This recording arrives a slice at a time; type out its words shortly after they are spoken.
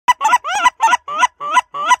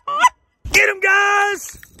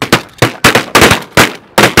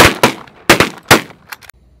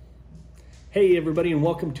Hey everybody, and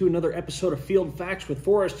welcome to another episode of Field Facts with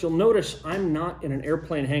Forrest. You'll notice I'm not in an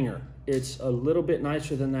airplane hangar. It's a little bit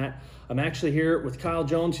nicer than that. I'm actually here with Kyle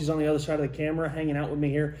Jones. He's on the other side of the camera hanging out with me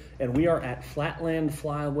here, and we are at Flatland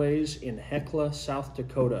Flyways in Hecla, South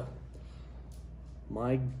Dakota.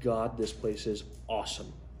 My God, this place is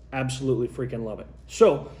awesome. Absolutely freaking love it.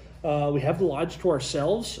 So we have the lodge to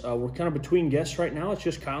ourselves. We're kind of between guests right now. It's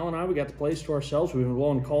just Kyle and I. We got the place to ourselves. We've been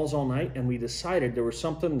blowing calls all night, and we decided there was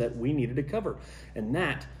something that we needed to cover, and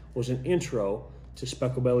that was an intro to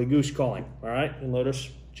Specklebelly Goose calling. All right, you'll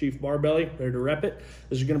notice Chief Barbelly ready to rep it.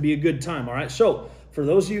 This is going to be a good time. All right, so for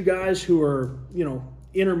those of you guys who are,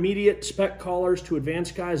 intermediate spec callers to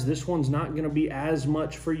advanced guys, this one's not going to be as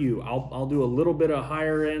much for you. I'll do a little bit of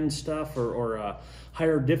higher end stuff or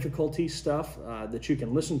higher difficulty stuff that you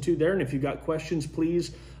can listen to there. And if you've got questions,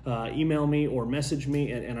 please email me or message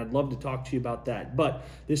me, and I'd love to talk to you about that. But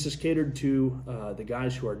this is catered to the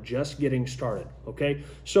guys who are just getting started. Okay,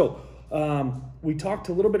 so we talked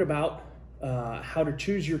a little bit about how to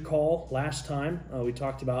choose your call last time. We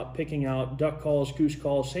talked about picking out duck calls, goose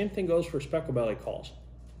calls. Same thing goes for specklebelly calls.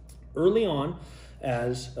 Early on,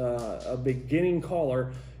 as a beginning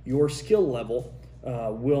caller, your skill level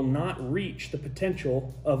will not reach the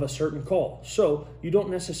potential of a certain call. So you don't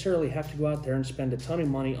necessarily have to go out there and spend a ton of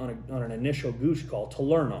money on an initial goose call to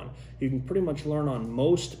learn on. You can pretty much learn on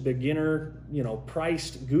most beginner,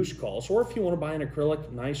 priced goose calls. Or if you want to buy an acrylic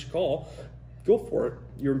nice call, go for it.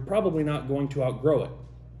 You're probably not going to outgrow it.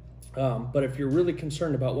 But if you're really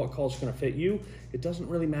concerned about what call is going to fit you, it doesn't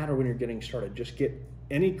really matter when you're getting started. Just get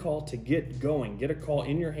any call to get going. Get a call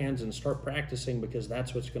in your hands and start practicing, because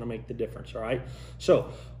that's what's going to make the difference, all right?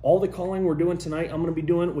 So all the calling we're doing tonight, I'm going to be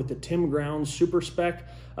doing with the Tim Grounds Super Spec.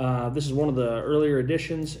 This is one of the earlier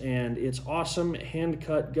editions, and it's awesome.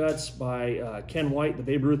 Hand-cut guts by Ken White, the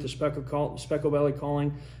Babe Ruth of Specklebelly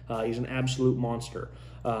calling. He's an absolute monster.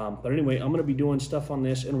 But anyway, I'm going to be doing stuff on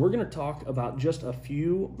this, and we're going to talk about just a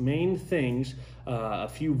few main things, a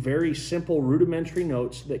few very simple rudimentary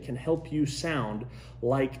notes that can help you sound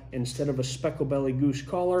like, instead of a specklebelly goose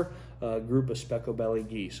caller, a group of specklebelly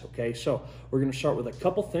geese. Okay, so we're going to start with a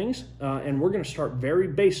couple things, and we're going to start very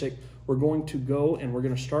basic. We're going to go and we're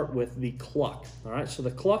going to start with the cluck. All right, so the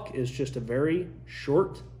cluck is just a very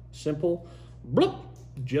short, simple bloop,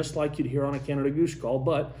 just like you'd hear on a Canada goose call,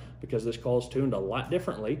 but because this call is tuned a lot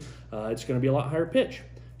differently, it's going to be a lot higher pitch.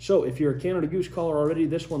 So if you're a Canada goose caller already,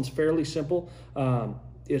 this one's fairly simple.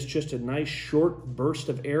 It's just a nice short burst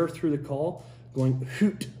of air through the call, going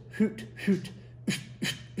hoot, hoot, hoot,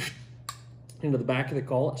 into the back of the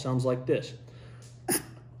call. It sounds like this.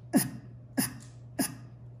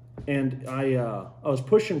 And I was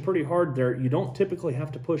pushing pretty hard there. You don't typically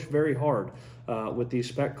have to push very hard with these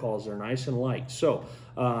spec calls. They're nice and light. So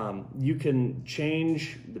you can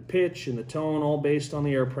change the pitch and the tone all based on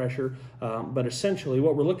the air pressure. But essentially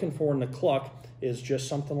what we're looking for in the cluck is just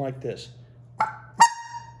something like this.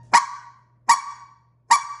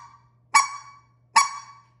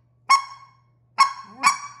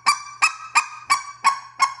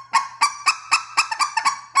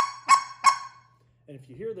 And if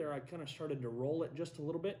you hear there, I kind of started to roll it just a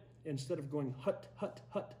little bit. Instead of going hut, hut,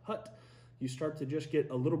 hut, hut, you start to just get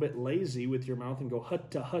a little bit lazy with your mouth and go hut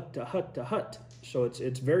to hut to hut to hut. So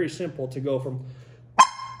it's very simple to go from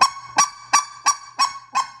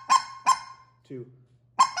to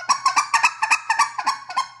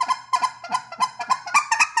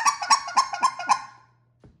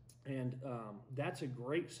and that's a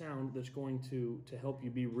great sound that's going to help you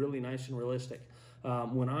be really nice and realistic.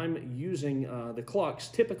 When I'm using the clucks,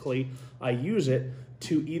 typically I use it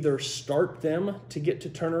to either start them to get to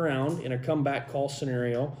turn around in a comeback call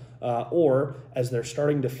scenario, or as they're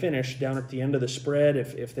starting to finish down at the end of the spread,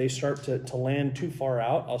 if they start to land too far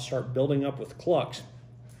out, I'll start building up with clucks.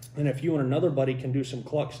 And if you and another buddy can do some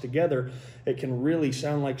clucks together, it can really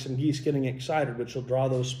sound like some geese getting excited, which will draw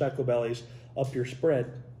those specklebellies up your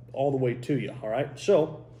spread all the way to you, all right?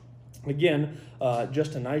 So, again,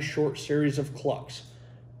 just a nice short series of clucks.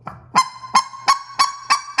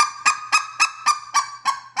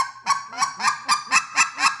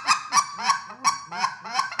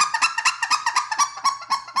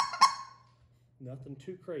 Nothing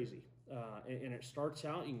too crazy. And it starts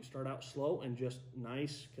out, you can start out slow and just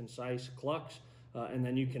nice, concise clucks, and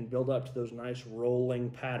then you can build up to those nice rolling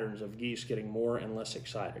patterns of geese getting more and less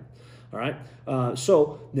excited. All right,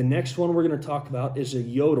 so the next one we're going to talk about is a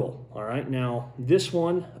yodel. All right, now this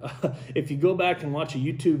one, if you go back and watch a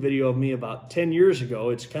YouTube video of me about 10 years ago,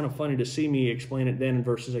 it's kind of funny to see me explain it then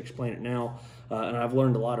versus explain it now, and I've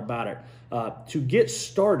learned a lot about it. To get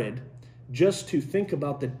started, just to think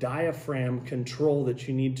about the diaphragm control that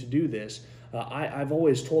you need to do this, I've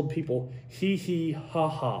always told people hee hee ha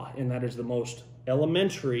ha, and that is the most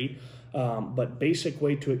elementary but basic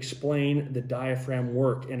way to explain the diaphragm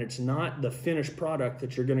work. And it's not the finished product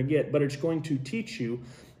that you're going to get, but it's going to teach you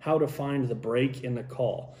how to find the break in the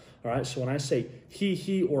call. All right, so when I say hee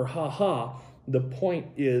hee or ha ha, the point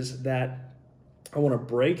is that I want to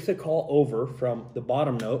break the call over from the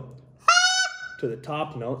bottom note to the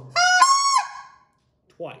top note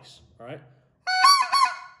twice. All right.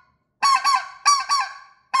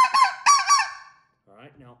 All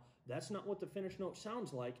right, now that's not what the finished note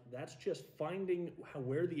sounds like. That's just finding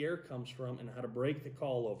where the air comes from and how to break the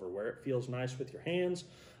call over, where it feels nice with your hands,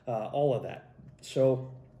 all of that.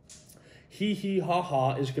 So hee hee ha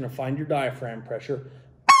ha is going to find your diaphragm pressure.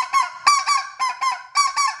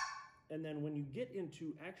 And then when you get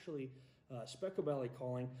into actually specklebelly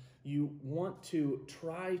calling, you want to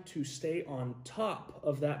try to stay on top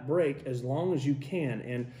of that break as long as you can.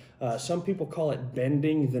 And some people call it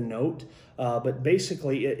bending the note, but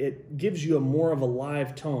basically it gives you more of a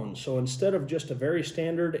live tone. So instead of just a very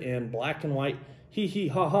standard and black and white hee hee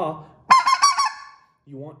ha ha,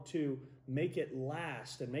 you want to make it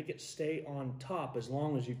last and make it stay on top as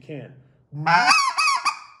long as you can.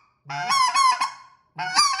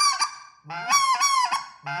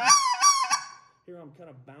 Here I'm kind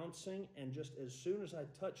of bouncing, and just as soon as I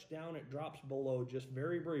touch down, it drops below just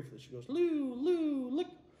very briefly. She goes, loo, loo, lick,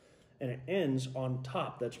 and it ends on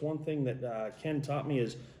top. That's one thing that Ken taught me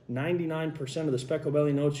is 99% of the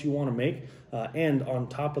specklebelly notes you want to make end on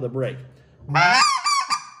top of the break. All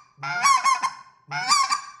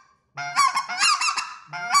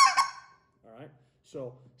right,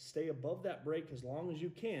 so stay above that break as long as you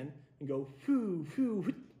can and go whoo,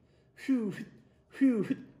 whoo, whoo, whoo, whoo.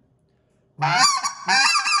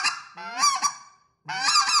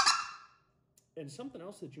 And something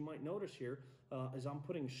else that you might notice here is I'm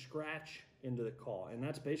putting scratch into the call, and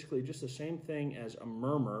that's basically just the same thing as a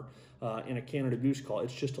murmur in a Canada Goose call.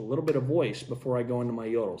 It's just a little bit of voice before I go into my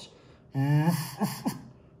yodels.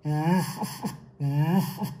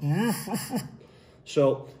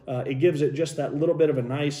 So it gives it just that little bit of a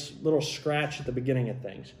nice little scratch at the beginning of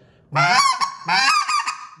things.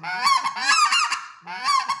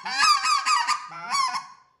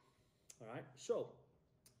 So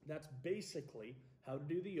that's basically how to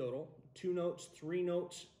do the yodel. 2 notes, 3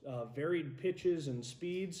 notes, varied pitches and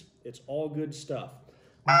speeds. It's all good stuff.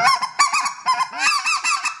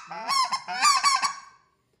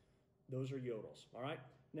 Those are yodels, all right?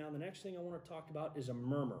 Now the next thing I want to talk about is a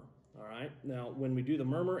murmur, all right? Now when we do the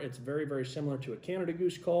murmur, it's very, very similar to a Canada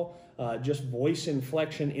Goose call. Just voice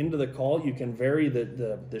inflection into the call. You can vary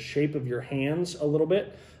the shape of your hands a little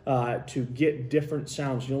bit to get different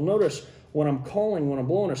sounds. You'll notice when I'm blowing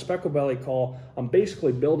a specklebelly call, I'm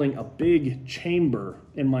basically building a big chamber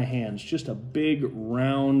in my hands, just a big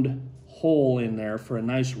round hole in there for a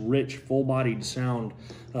nice, rich, full-bodied sound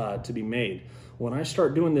to be made. When I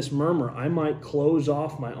start doing this murmur, I might close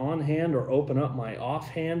off my on hand or open up my off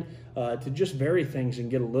hand to just vary things and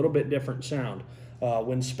get a little bit different sound.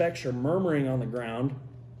 When specs are murmuring on the ground,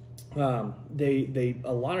 they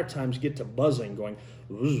a lot of times get to buzzing, going.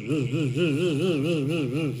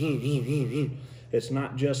 It's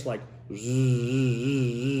not just like.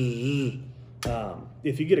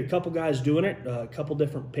 If you get a couple guys doing it, a couple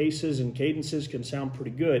different paces and cadences can sound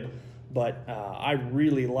pretty good. But I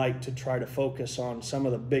really like to try to focus on some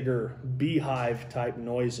of the bigger beehive type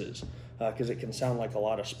noises because it can sound like a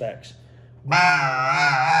lot of specs.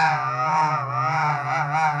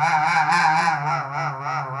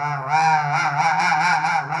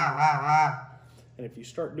 And if you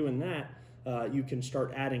start doing that, you can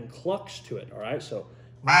start adding clucks to it, all right? So.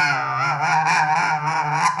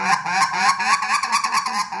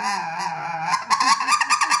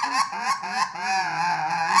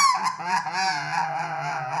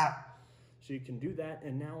 So you can do that,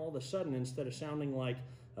 and now all of a sudden, instead of sounding like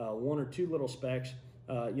 1 or 2 little specks,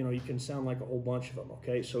 you can sound like a whole bunch of them,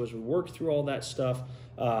 okay? So as we work through all that stuff,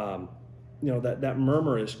 that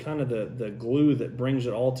murmur is kind of the glue that brings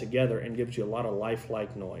it all together and gives you a lot of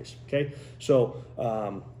lifelike noise, okay? So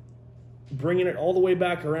bringing it all the way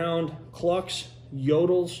back around, clucks,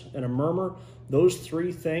 yodels, and a murmur, those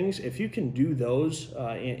 3 things, if you can do those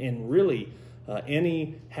in really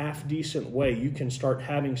any half-decent way, you can start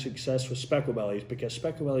having success with specklebellies, because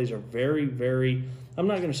specklebellies are very, very, I'm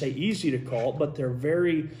not going to say easy to call, but they're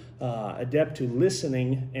very adept to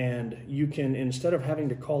listening, and you can, instead of having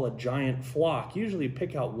to call a giant flock, usually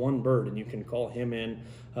pick out one bird and you can call him in,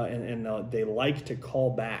 and they like to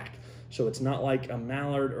call back. So it's not like a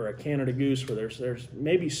mallard or a Canada Goose where there's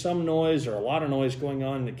maybe some noise or a lot of noise going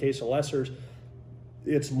on in the case of lessers.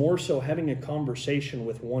 It's more so having a conversation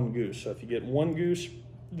with one goose. So if you get one goose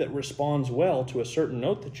that responds well to a certain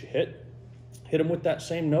note that you hit them with that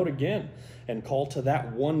same note again and call to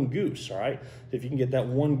that one goose, all right? If you can get that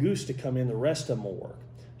one goose to come in, the rest of them will work.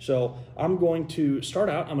 So I'm going to start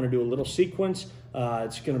out, I'm going to do a little sequence.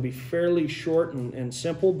 It's going to be fairly short and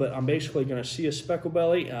simple, but I'm basically going to see a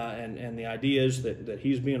specklebelly, and the idea is that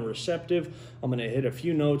he's being receptive. I'm going to hit a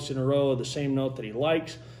few notes in a row of the same note that he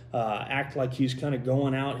likes, act like he's kind of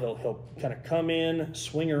going out. He'll kind of come in,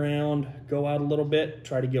 swing around, go out a little bit,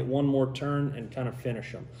 try to get one more turn, and kind of finish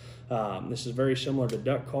him. This is very similar to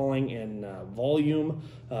duck calling in volume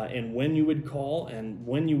and when you would call, and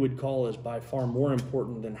when you would call is by far more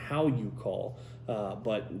important than how you call.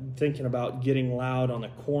 But thinking about getting loud on the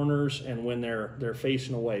corners and when they're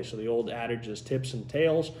facing away. So the old adage is tips and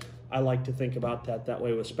tails. I like to think about that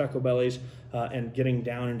way with specklebellies, and getting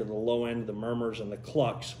down into the low end, the murmurs and the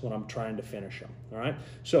clucks when I'm trying to finish them. All right,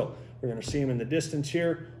 so we're going to see him in the distance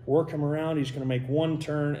here, work him around. He's going to make one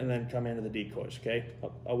turn and then come into the decoys. Okay,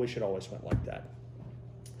 I wish it always went like that.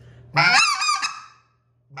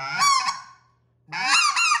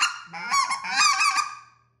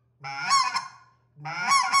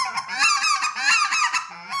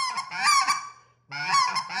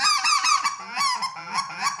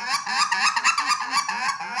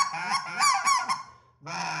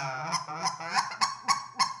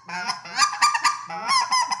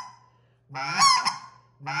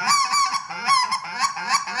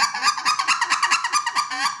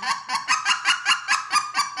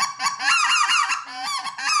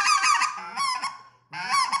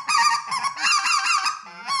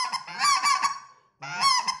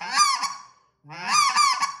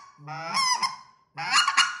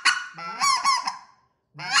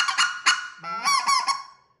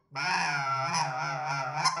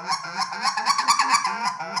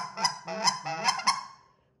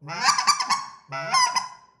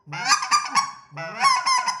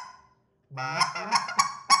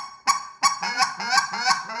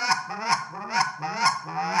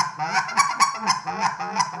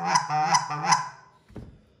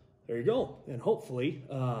 There you go, and hopefully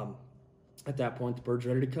at that point the bird's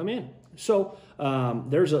ready to come in. So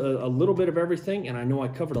there's a little bit of everything, and I know I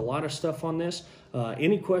covered a lot of stuff on this.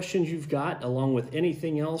 Any questions you've got, along with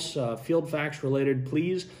anything else field facts related,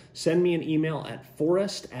 please send me an email at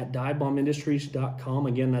forrest@divebombindustries.com.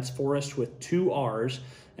 Again, that's Forrest with 2 R's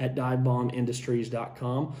at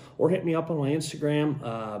divebombindustries.com, or hit me up on my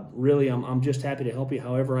Instagram. Really, I'm just happy to help you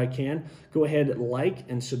however I can. Go ahead, like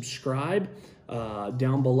and subscribe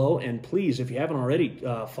down below, and please, if you haven't already,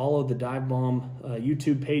 follow the Dive Bomb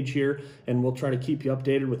YouTube page here, and we'll try to keep you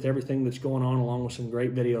updated with everything that's going on, along with some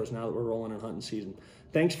great videos now that we're rolling in hunting season.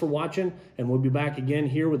 Thanks for watching, and we'll be back again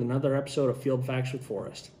here with another episode of Field Facts with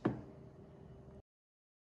Forrest.